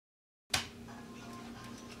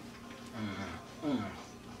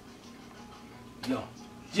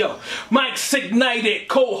Yo, Mike's ignited,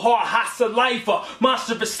 cold hard, hot saliva,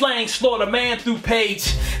 monstrous slang, slaughter man through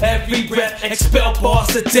page. Every breath, expel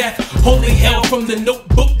bars of death. Holy hell from the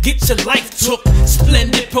notebook, get your life took.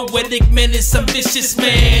 Splendid, poetic menace, I'm vicious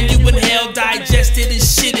man. You inhale, digested and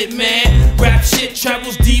shitted, man. Rap shit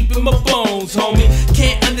travels deep in my bones, homie.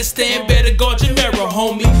 Can't understand, better guard your mirror,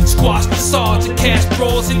 homie. Squash the sergeant, cash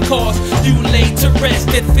brawls and cars. You laid to rest,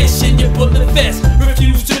 that fish in your bullet vest.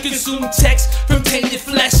 Refuse to consume text from tainted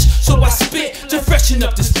flesh. So I spit to freshen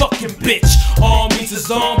up this fucking bitch. Armies of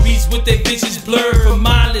zombies with their visions blurred. For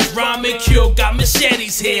mindless rhyming kill, got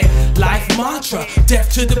machetes here. Life mantra,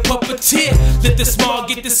 death to the puppeteer. Let the small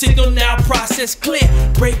get the signal now, process clear.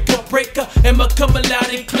 Breaker, am I coming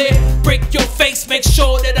loud and clear? Break your face, make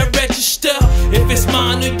sure that I register. If it's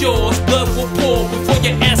mine or yours, blood will pour before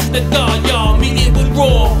you answer the God, y'all. Meet it with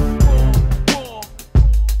raw.